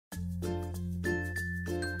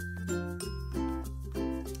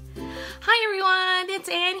Hi everyone, it's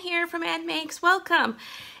Anne here from Anne Makes. Welcome.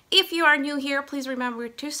 If you are new here, please remember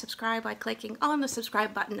to subscribe by clicking on the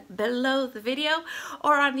subscribe button below the video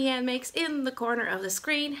or on the Anne Makes in the corner of the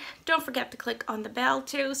screen. Don't forget to click on the bell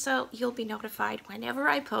too so you'll be notified whenever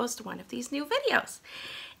I post one of these new videos.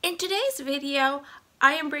 In today's video,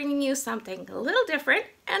 I am bringing you something a little different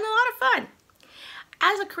and a lot of fun.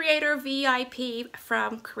 As a creator VIP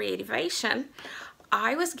from Creativation,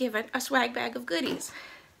 I was given a swag bag of goodies.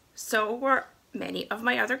 So were many of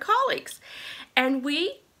my other colleagues. And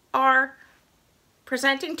we are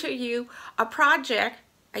presenting to you a project,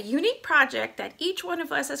 a unique project that each one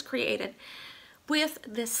of us has created with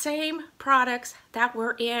the same products that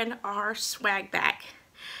were in our swag bag.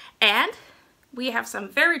 And we have some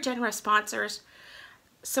very generous sponsors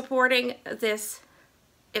supporting this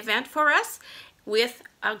event for us with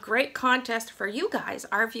a great contest for you guys,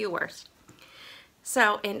 our viewers.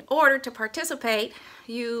 So in order to participate,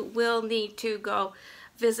 you will need to go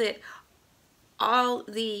visit all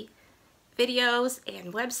the videos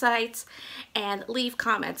and websites and leave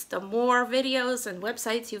comments. The more videos and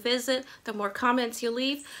websites you visit, the more comments you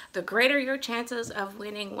leave, the greater your chances of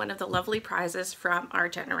winning one of the lovely prizes from our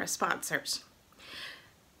generous sponsors.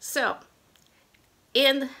 So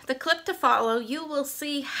in the clip to follow, you will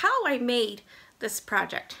see how I made this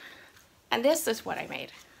project. And this is what I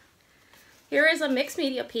made. Here is a mixed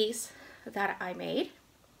media piece that I made.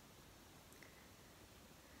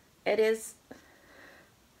 It is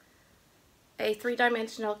a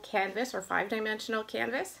 3-dimensional canvas or 5-dimensional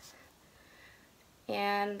canvas.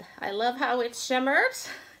 And I love how it shimmers.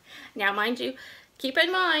 Now, mind you, keep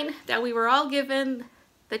in mind that we were all given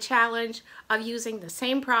the challenge of using the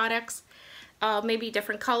same products, maybe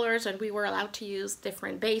different colors, and we were allowed to use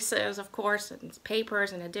different bases, of course, and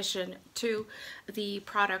papers in addition to the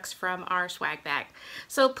products from our swag bag.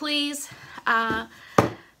 So please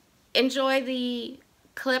enjoy the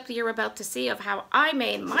clip you're about to see of how I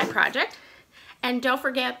made my project. And don't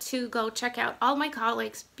forget to go check out all my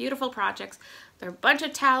colleagues' beautiful projects. There are a bunch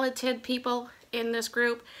of talented people in this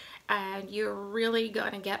group, and you're really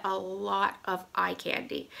going to get a lot of eye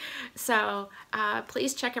candy. So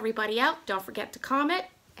please check everybody out. Don't forget to comment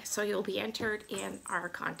so you'll be entered in our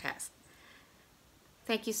contest.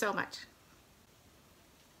 Thank you so much.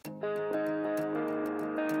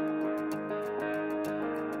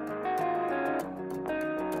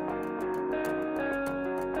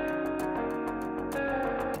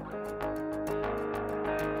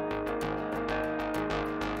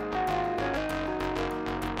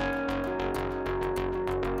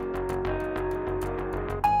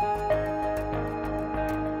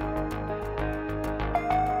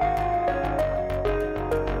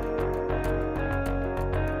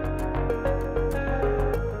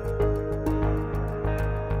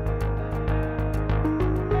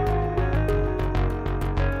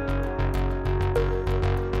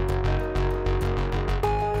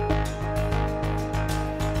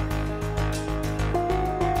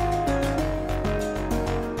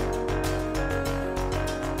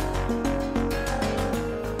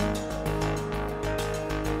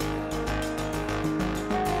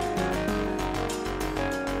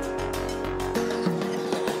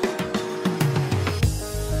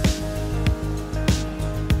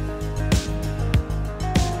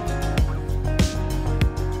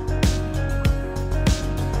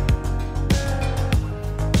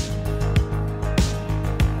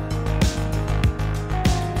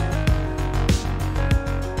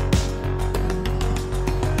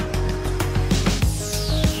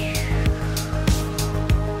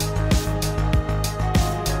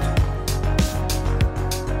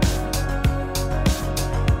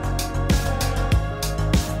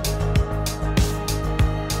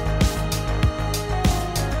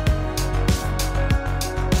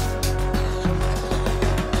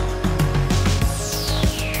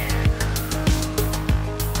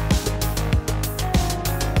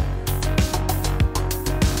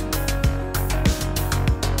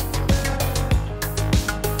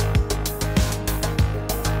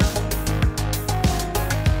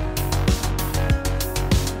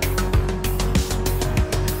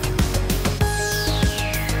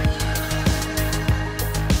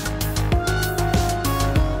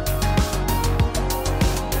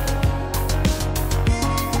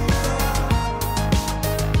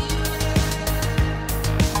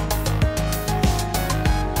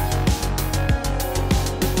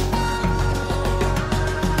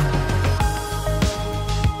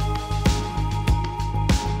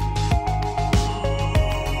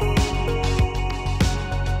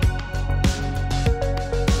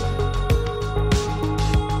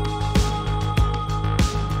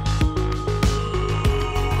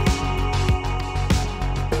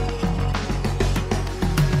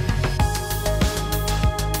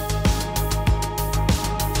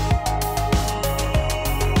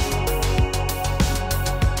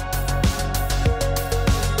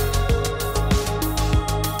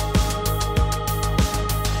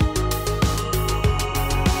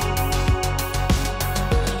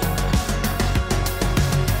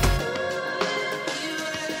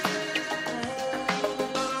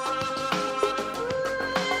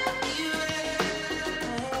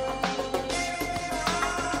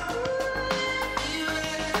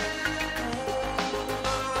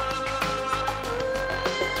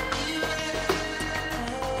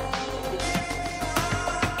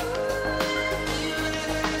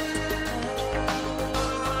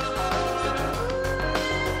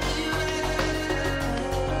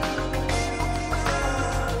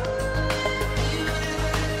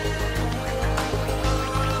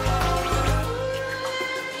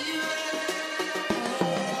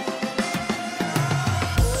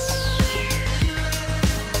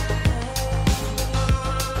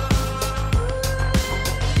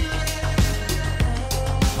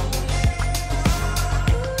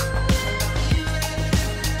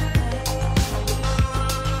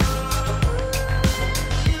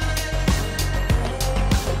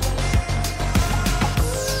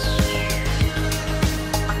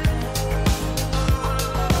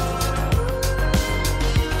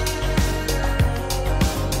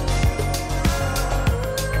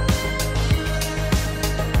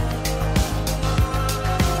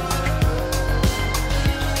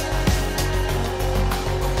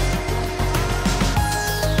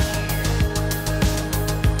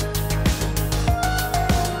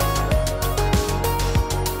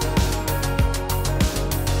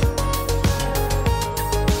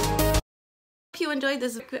 enjoyed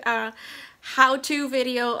this how-to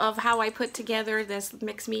video of how I put together this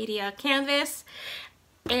mixed media canvas.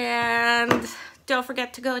 And don't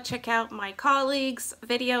forget to go check out my colleagues'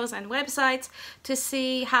 videos and websites to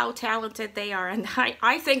see how talented they are. And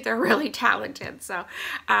I think they're really talented. So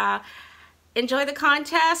enjoy the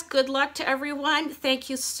contest. Good luck to everyone. Thank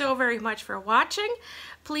you so very much for watching.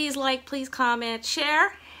 Please like, please comment,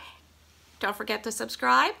 share. Don't forget to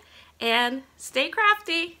subscribe and stay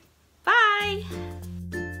crafty. Bye.